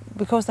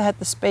because they had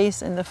the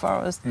space in the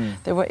forest,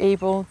 they were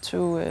able to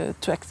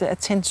actually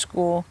attend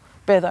school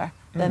better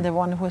than the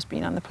one who has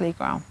been on the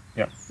playground.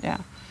 Yeah.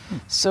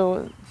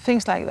 So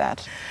things like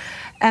that.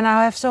 And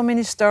I have so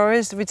many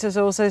stories, which is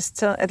also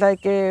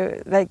like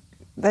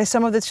there's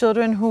some of the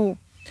children who,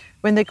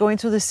 when they go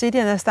into the city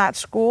and they start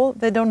school,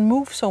 they don't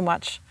move so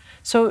much.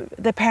 So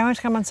the parents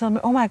come and tell me,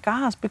 oh my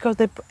gosh, because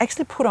they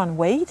actually put on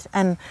weight,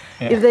 and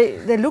if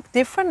they look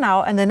different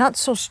now and they're not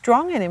so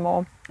strong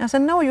anymore. I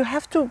said, no, you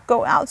have to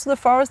go out to the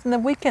forest in the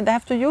weekend. They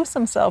have to use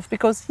themselves,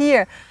 because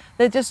here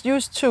they're just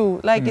used to,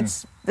 like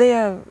they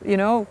are,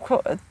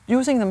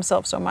 using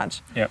themselves so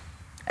much. Yeah.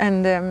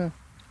 And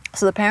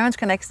so the parents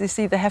can actually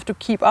see they have to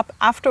keep up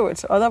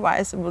afterwards,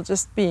 otherwise it will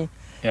just be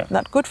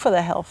not good for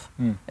their health.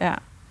 Yeah.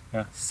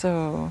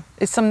 So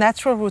it's some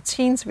natural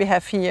routines we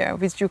have here,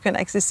 which you can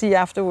actually see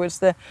afterwards.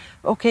 Then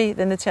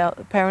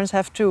the parents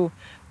have to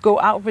go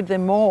out with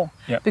them more,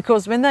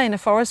 because when they're in a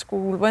forest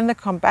school, when they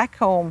come back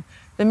home,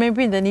 then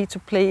maybe they need to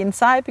play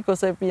inside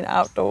because they've been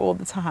outdoor all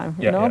the time,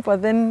 you know.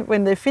 But then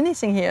when they're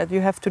finishing here,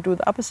 you have to do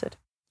the opposite.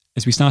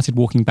 As we started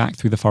walking back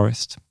through the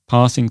forest,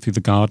 passing through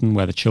the garden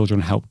where the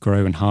children help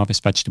grow and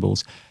harvest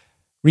vegetables,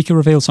 Rika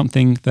revealed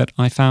something that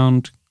I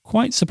found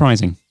quite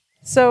surprising.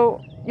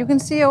 So you can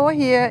see over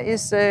here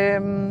is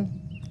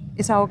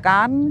our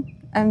garden,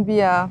 and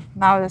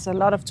now there's a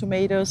lot of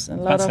tomatoes and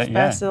a lot of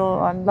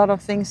basil and a lot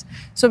of things.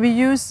 So we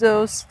use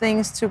those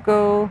things to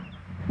go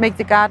make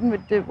the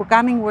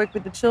gardening work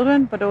with the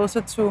children, but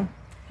also to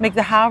make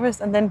the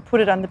harvest and then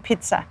put it on the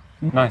pizza.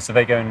 Nice. So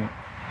they go and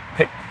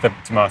pick the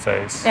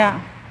tomatoes.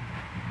 Yeah.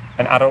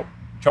 An adult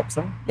chops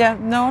them? Yeah.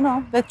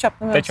 No, they chop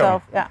them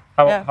themselves. Yeah.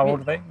 How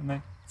old are they?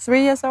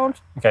 3 years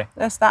old. Okay.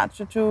 They start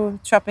to do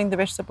chopping the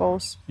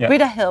vegetables with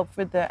the help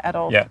with the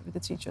adult, with the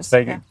teachers. So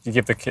you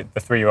give the kid,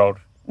 the 3-year-old,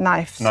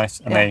 knives. Nice,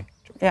 and they.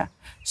 Yeah,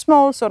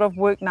 small sort of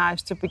work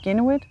knives to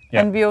begin with,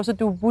 and we also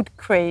do wood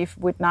carve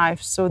with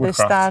knives. So they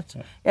start.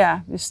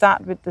 We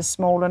start with the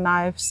smaller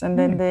knives, and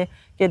then they're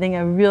getting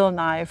a real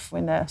knife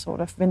when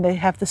they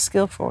have the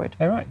skill for it.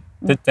 Oh, right.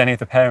 Did any of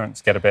the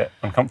parents get a bit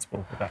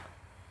uncomfortable with that?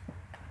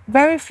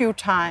 Very few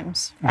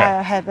times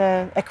I had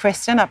a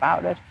question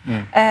about it,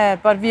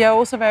 but we are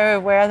also very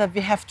aware that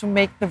we have to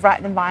make the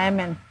right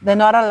environment. They're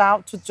not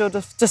allowed to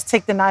just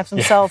take the knives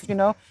themselves,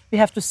 We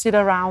have to sit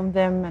around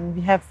them, and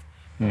we have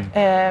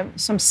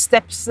some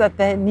steps that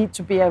they need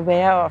to be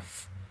aware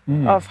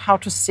of how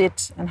to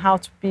sit and how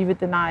to be with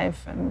the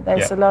knife. And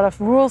there's a lot of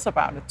rules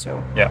about it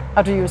too,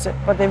 how to use it.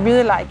 But they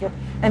really like it,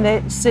 and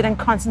they sit and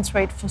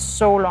concentrate for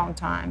so long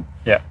time.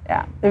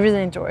 Yeah, they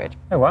really enjoy it.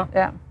 Oh, wow.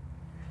 Yeah.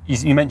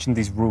 You mentioned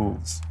these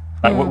rules.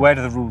 Like, where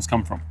do the rules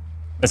come from?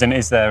 As in,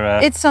 is there a...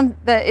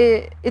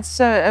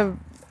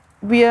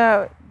 we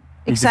are... Are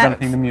you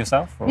developing them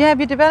yourself? Or? Yeah,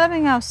 we're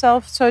developing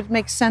ourselves so it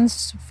makes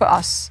sense for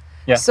us.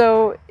 Yeah.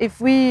 So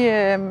if we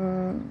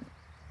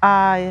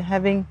are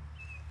having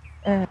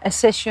a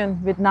session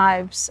with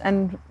knives,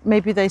 and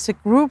maybe there's a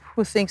group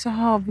who thinks,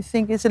 we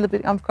think it's a little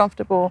bit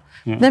uncomfortable,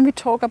 then we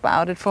talk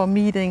about it for a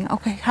meeting.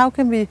 Okay, how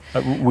can we...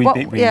 with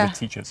the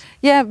teachers?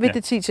 Yeah, with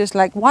the teachers.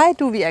 Like, why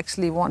do we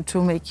actually want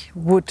to make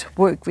wood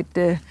work with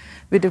the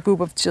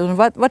group of children?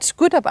 What's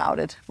good about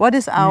it? What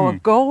is our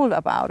goal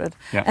about it?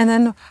 Yeah. And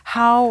then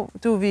how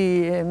do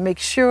we make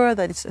sure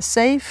that it's a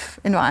safe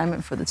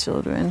environment for the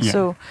children?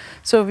 Yeah.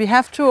 So we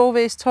have to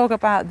always talk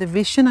about the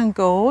vision and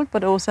goal,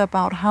 but also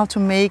about how to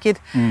make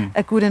it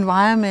a good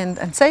environment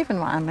and safe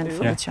environment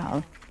for the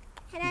child.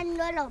 Han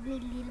er 0 år,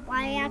 min lillebror.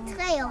 Jeg er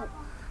 3 år,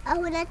 og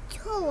hun er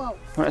 2 år.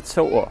 Hun er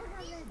 2 år.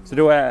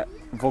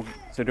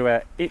 Så du er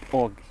 1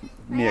 år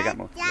mere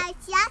gammel? Jeg er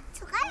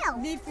 3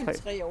 år. Lige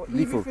fyldt 3 år.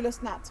 Vi fylder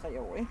snart 3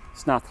 år, ikke?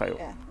 Snart 3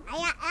 år. Og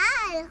jeg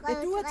er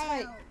allerede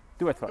 3 år.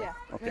 Du er 3 år?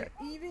 Okay.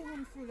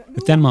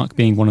 With Denmark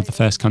being one of the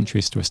first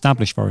countries to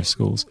establish forest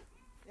schools,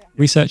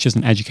 researchers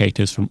and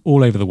educators from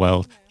all over the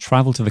world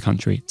travel to the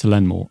country to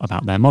learn more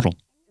about their model.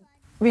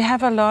 We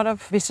have a lot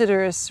of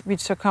visitors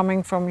which are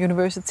coming from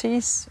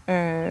universities,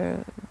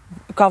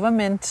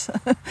 government,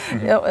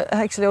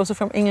 actually also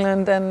from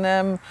England,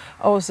 and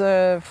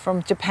also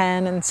from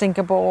Japan and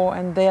Singapore,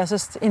 and they are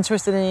just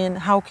interested in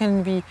how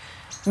can we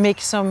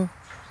make some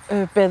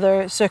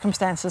better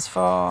circumstances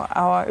for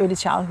our early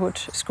childhood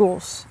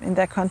schools in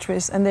their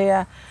countries. And they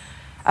are,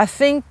 I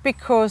think,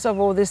 because of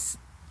all this,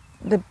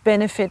 the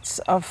benefits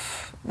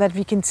of that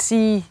we can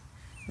see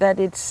that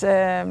it's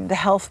the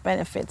health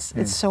benefits.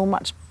 It's so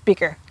much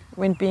bigger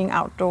when being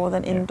outdoor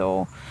than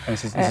indoor. And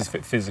this is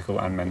physical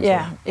and mental.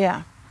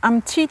 Yeah.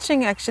 I'm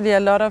teaching actually a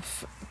lot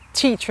of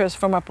teachers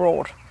from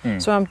abroad.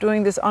 So I'm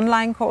doing these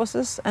online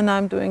courses, and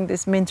I'm doing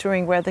this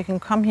mentoring where they can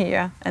come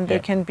here and they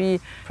can be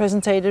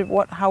presented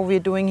how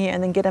we're doing here,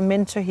 and then get a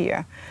mentor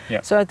here.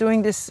 Yeah. So I'm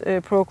doing this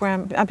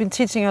program. I've been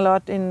teaching a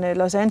lot in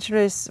Los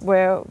Angeles,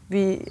 where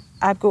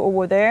I go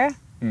over there,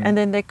 and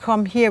then they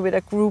come here with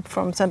a group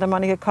from Santa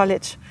Monica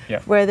College,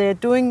 where they're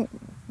doing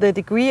the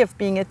degree of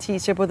being a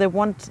teacher, but they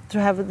want to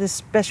have this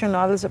special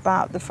knowledge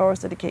about the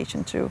forest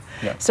education too.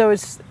 Yeah. So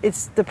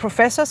it's the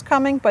professors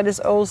coming, but it's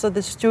also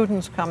the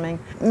students coming.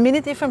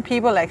 Many different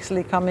people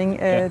actually coming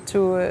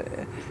to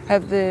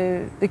have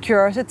the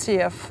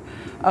curiosity of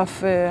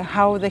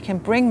how they can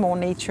bring more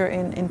nature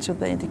into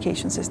the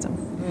education system.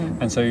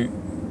 And so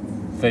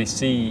they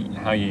see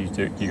how you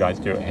guys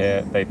do it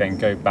here. They then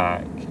go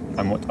back,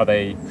 and what are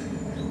they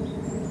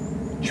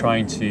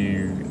trying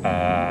to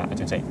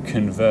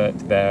convert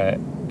their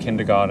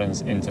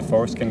kindergartens into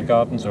forest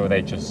kindergartens, or are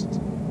they just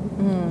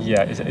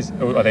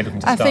or are they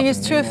looking to I start think it's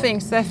a two new one?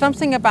 things. There's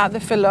something about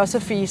the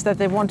philosophies that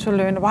they want to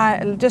learn.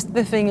 Just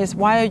the thing is,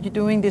 why are you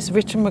doing this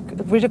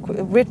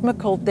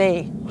rhythmical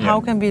day?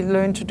 How can we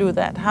learn to do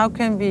that? How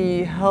can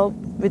we help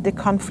with the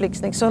conflicts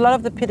thing? So a lot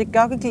of the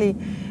pedagogically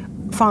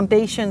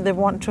foundation they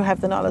want to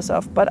have the knowledge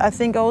of. But I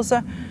think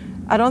also,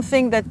 I don't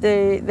think that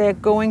they're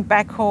going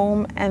back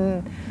home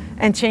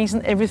and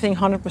changing everything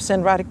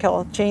 100%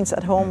 radical change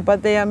at home,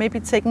 but they are maybe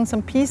taking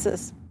some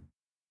pieces.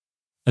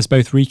 As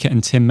both Rika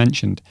and Tim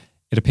mentioned,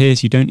 it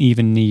appears you don't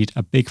even need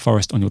a big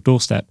forest on your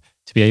doorstep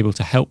to be able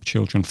to help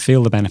children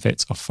feel the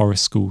benefits of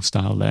forest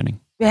school-style learning.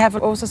 We have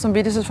also some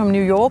visitors from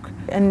New York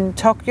and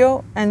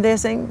Tokyo, and they're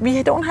saying,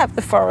 we don't have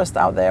the forest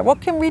out there.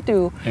 What can we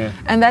do? Yeah.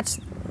 And that's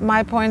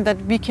my point, that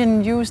we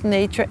can use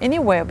nature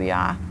anywhere we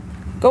are.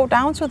 Go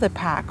down to the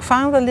park,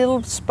 find a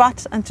little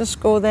spot and just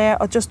go there,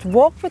 or just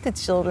walk with the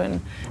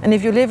children. And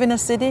if you live in a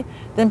city,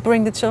 then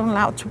bring the children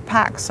out to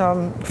parks,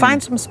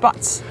 find some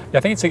spots. Yeah,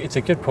 I think it's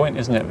a good point,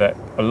 isn't it, that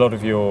a lot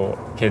of your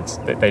kids,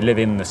 they live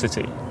in the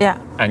city,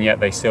 and yet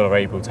they still are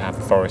able to have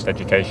a forest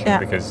education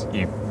because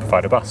you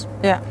provide a bus.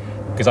 Yeah.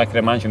 Because I could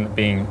imagine that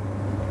being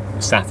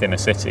sat in a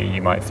city,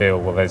 you might feel,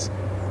 well, this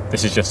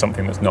is just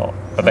something that's not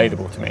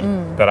available to me.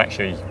 But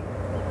actually,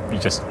 you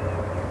just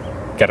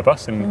get a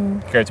bus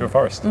and go to a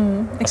forest.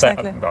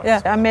 Exactly.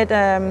 Yeah, I met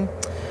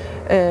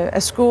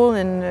a school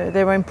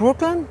they were in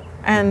Brooklyn,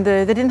 and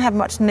they didn't have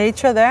much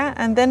nature there.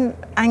 And then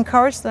I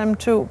encouraged them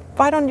to,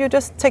 why don't you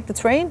just take the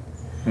train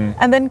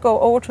and then go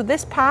over to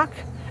this park,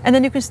 and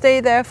then you can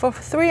stay there for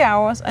 3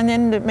 hours, and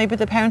then maybe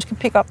the parents can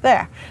pick up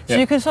there. So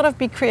you can sort of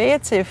be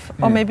creative,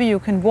 or maybe you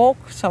can walk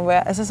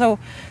somewhere. So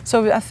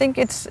I think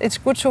it's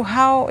good to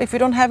if we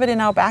don't have it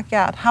in our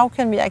backyard, how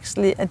can we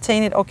actually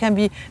attain it, or can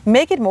we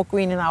make it more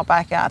green in our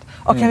backyard,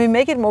 or can we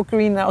make it more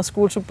green in our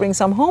school to bring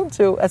some home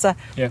to?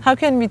 How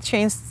can we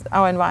change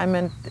our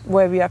environment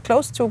where we are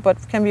close to, but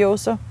can we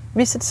also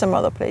visit some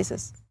other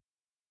places?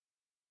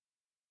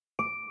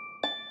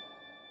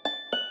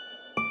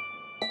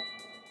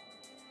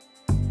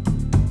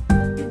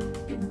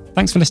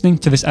 Thanks for listening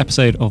to this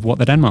episode of What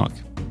the Denmark.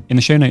 In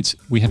the show notes,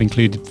 we have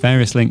included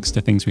various links to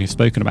things we have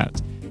spoken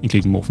about,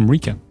 including more from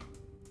Rika.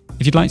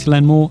 If you'd like to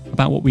learn more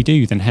about what we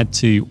do, then head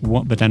to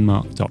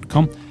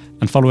whatthedenmark.com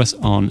and follow us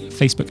on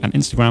Facebook and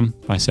Instagram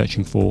by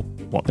searching for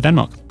What the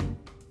Denmark.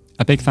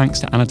 A big thanks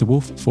to Anna de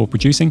Wolf for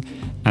producing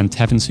and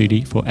Tevin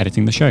Sudi for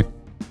editing the show.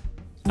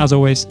 As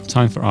always,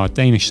 time for our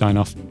Danish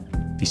sign-off.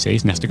 Vi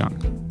ses næste gang.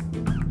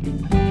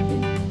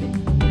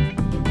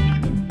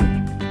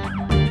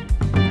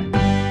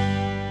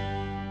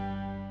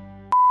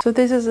 So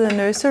this is a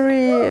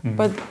nursery,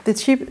 but the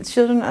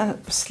children are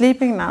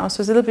sleeping now,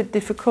 so it's a little bit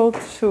difficult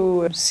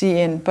to see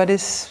in, but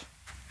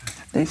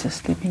they're just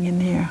sleeping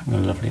in here. A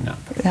lovely nap.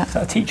 Yeah. Is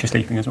that a teacher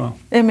sleeping as well?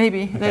 Yeah,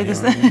 maybe. Okay,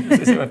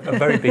 it's a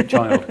very big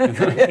child.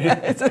 Yeah,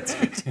 it's a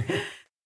teacher.